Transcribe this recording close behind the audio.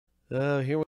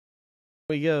Here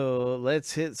we go.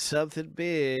 Let's hit something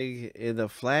big in the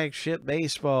flagship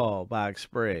baseball box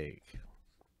break.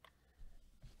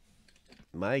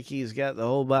 Mikey's got the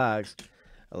whole box.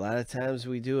 A lot of times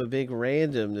we do a big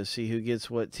random to see who gets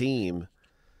what team.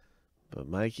 But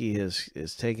Mikey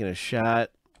is taking a shot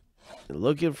and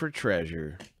looking for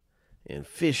treasure and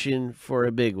fishing for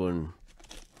a big one.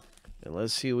 And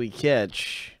let's see what we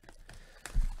catch.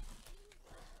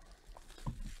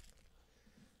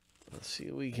 Let's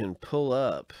see what we can pull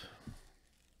up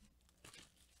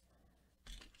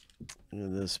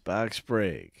in this box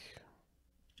break.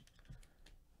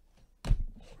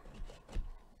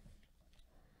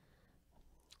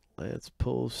 Let's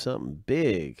pull something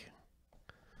big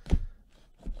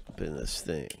up in this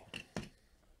thing.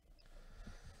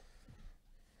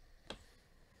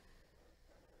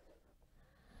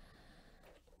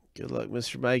 Good luck,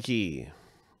 Mr. Mikey.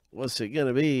 What's it going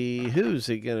to be? Who's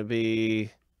it going to be?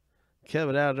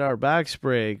 Coming out in our box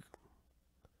break,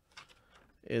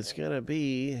 it's going to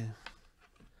be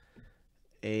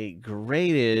a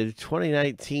graded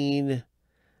 2019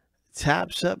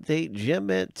 Topps Update Gem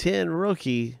Mint 10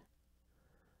 rookie.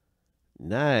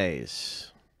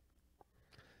 Nice.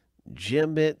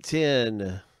 Gem Mint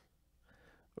 10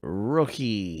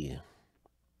 rookie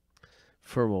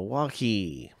for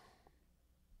Milwaukee.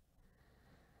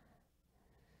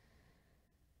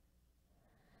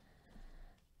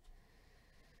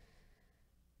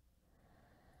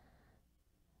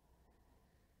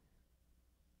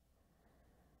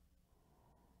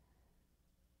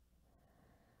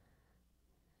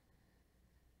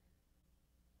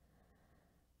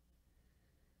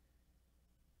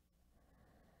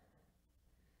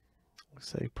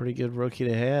 Looks like a pretty good rookie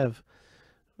to have.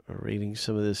 We're reading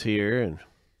some of this here, and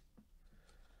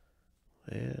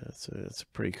yeah, it's a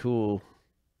pretty cool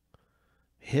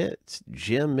hit.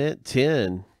 Gem Mint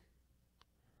 10.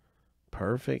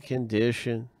 Perfect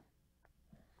condition.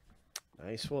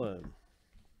 Nice one.